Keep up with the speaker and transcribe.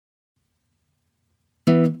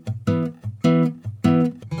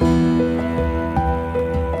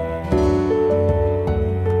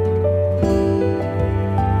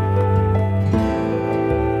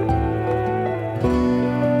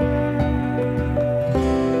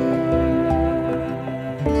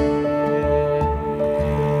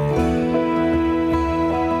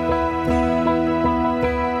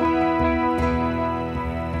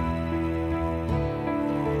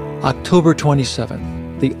October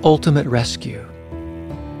 27th, the ultimate rescue.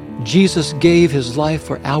 Jesus gave his life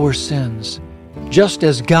for our sins, just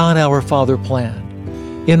as God our Father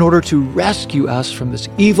planned, in order to rescue us from this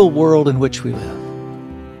evil world in which we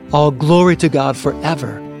live. All glory to God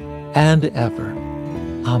forever and ever.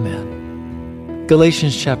 Amen.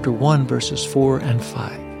 Galatians chapter 1, verses 4 and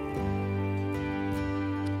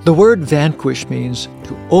 5. The word vanquish means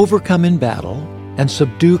to overcome in battle and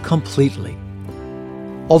subdue completely.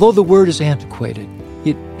 Although the word is antiquated,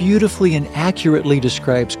 it beautifully and accurately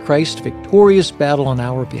describes Christ's victorious battle on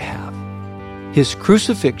our behalf. His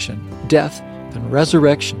crucifixion, death, and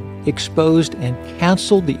resurrection exposed and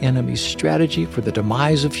canceled the enemy's strategy for the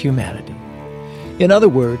demise of humanity. In other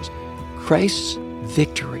words, Christ's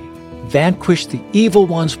victory vanquished the evil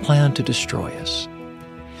one's plan to destroy us.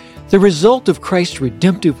 The result of Christ's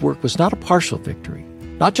redemptive work was not a partial victory,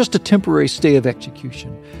 not just a temporary stay of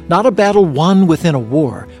execution, not a battle won within a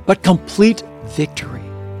war, but complete victory.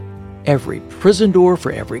 Every prison door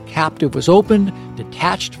for every captive was opened,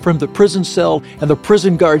 detached from the prison cell, and the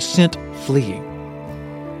prison guards sent fleeing.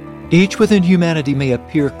 Each within humanity may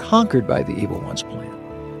appear conquered by the evil one's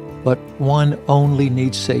plan, but one only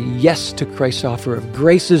needs say yes to Christ's offer of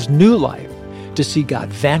grace's new life to see God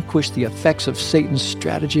vanquish the effects of Satan's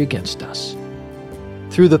strategy against us.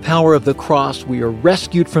 Through the power of the cross, we are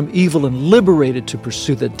rescued from evil and liberated to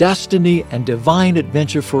pursue the destiny and divine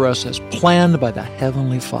adventure for us as planned by the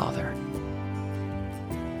Heavenly Father.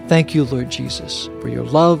 Thank you, Lord Jesus, for your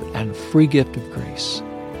love and free gift of grace.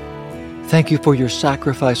 Thank you for your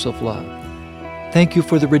sacrifice of love. Thank you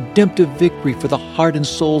for the redemptive victory for the heart and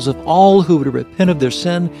souls of all who would repent of their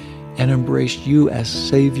sin and embrace you as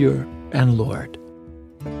Savior and Lord.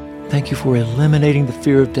 Thank you for eliminating the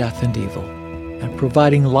fear of death and evil and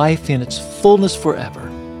providing life in its fullness forever.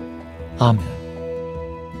 Amen.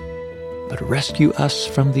 But rescue us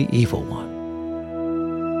from the evil one.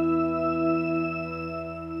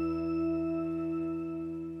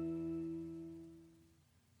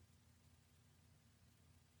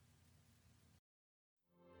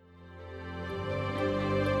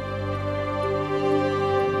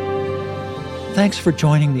 Thanks for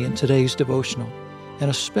joining me in today's devotional and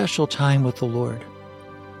a special time with the Lord.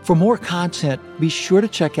 For more content, be sure to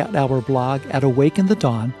check out our blog at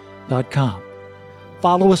awakenthedawn.com.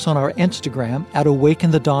 Follow us on our Instagram at Awaken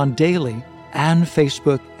the Dawn Daily and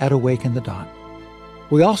Facebook at Awaken the Dawn.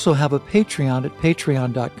 We also have a Patreon at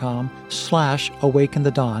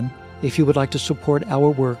patreon.com/awakenthedawn if you would like to support our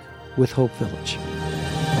work with Hope Village.